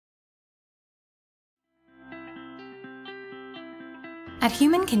At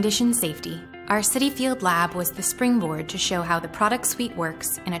Human Condition Safety, our City Field lab was the springboard to show how the product suite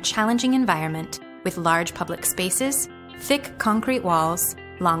works in a challenging environment with large public spaces, thick concrete walls,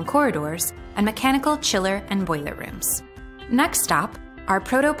 long corridors, and mechanical chiller and boiler rooms. Next stop, our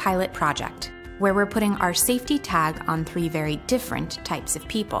Proto pilot project, where we're putting our safety tag on 3 very different types of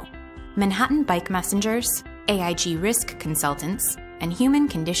people: Manhattan bike messengers, AIG risk consultants, and human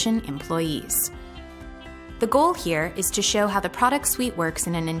condition employees. The goal here is to show how the product suite works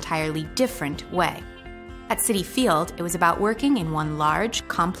in an entirely different way. At City Field, it was about working in one large,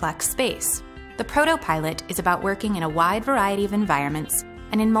 complex space. The Proto pilot is about working in a wide variety of environments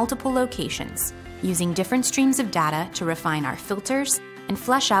and in multiple locations, using different streams of data to refine our filters and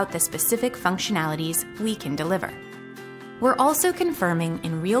flesh out the specific functionalities we can deliver. We're also confirming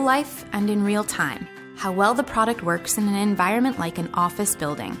in real life and in real time how well the product works in an environment like an office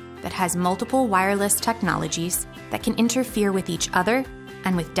building that has multiple wireless technologies that can interfere with each other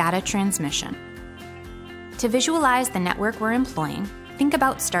and with data transmission. To visualize the network we're employing, think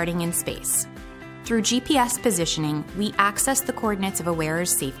about starting in space. Through GPS positioning, we access the coordinates of a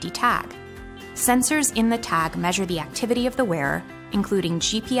wearer's safety tag. Sensors in the tag measure the activity of the wearer, including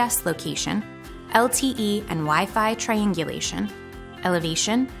GPS location, LTE and Wi-Fi triangulation,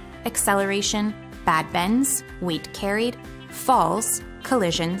 elevation, acceleration, bad bends, weight carried, falls,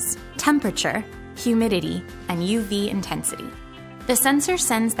 collisions, temperature, humidity, and UV intensity. The sensor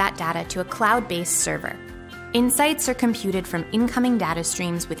sends that data to a cloud-based server. Insights are computed from incoming data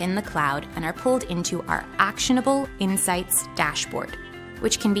streams within the cloud and are pulled into our Actionable Insights dashboard,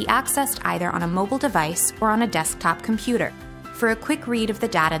 which can be accessed either on a mobile device or on a desktop computer for a quick read of the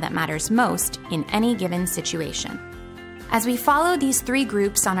data that matters most in any given situation. As we follow these 3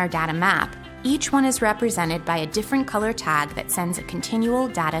 groups on our data map, each one is represented by a different color tag that sends a continual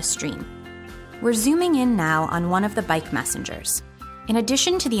data stream. We're zooming in now on one of the bike messengers. In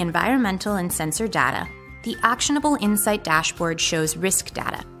addition to the environmental and sensor data, the Actionable Insight dashboard shows risk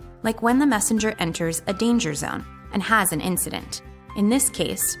data, like when the messenger enters a danger zone and has an incident, in this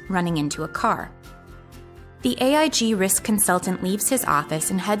case, running into a car. The AIG risk consultant leaves his office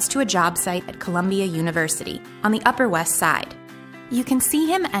and heads to a job site at Columbia University on the Upper West Side. You can see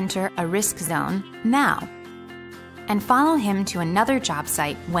him enter a risk zone now, and follow him to another job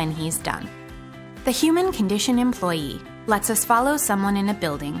site when he's done. The human condition employee lets us follow someone in a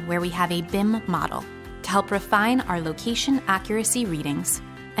building where we have a BIM model to help refine our location accuracy readings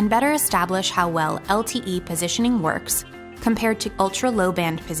and better establish how well LTE positioning works compared to ultra-low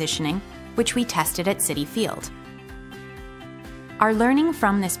band positioning, which we tested at City Field. Our learning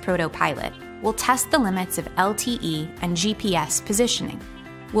from this Proto pilot will test the limits of LTE and GPS positioning.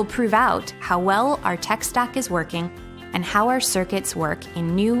 We'll prove out how well our tech stack is working and how our circuits work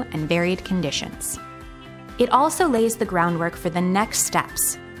in new and varied conditions. It also lays the groundwork for the next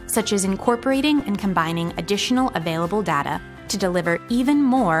steps, such as incorporating and combining additional available data to deliver even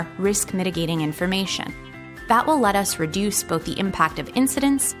more risk mitigating information. That will let us reduce both the impact of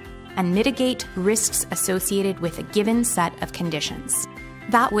incidents and mitigate risks associated with a given set of conditions.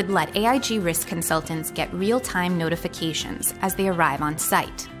 That would let AIG risk consultants get real-time notifications as they arrive on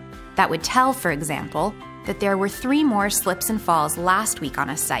site. That would tell, for example, that there were 3 more slips and falls last week on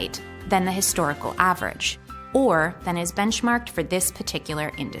a site than the historical average, or than is benchmarked for this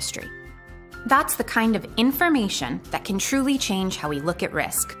particular industry. That's the kind of information that can truly change how we look at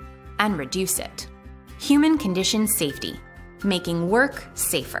risk and reduce it. Human condition safety, making work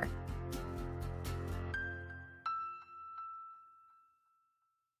safer.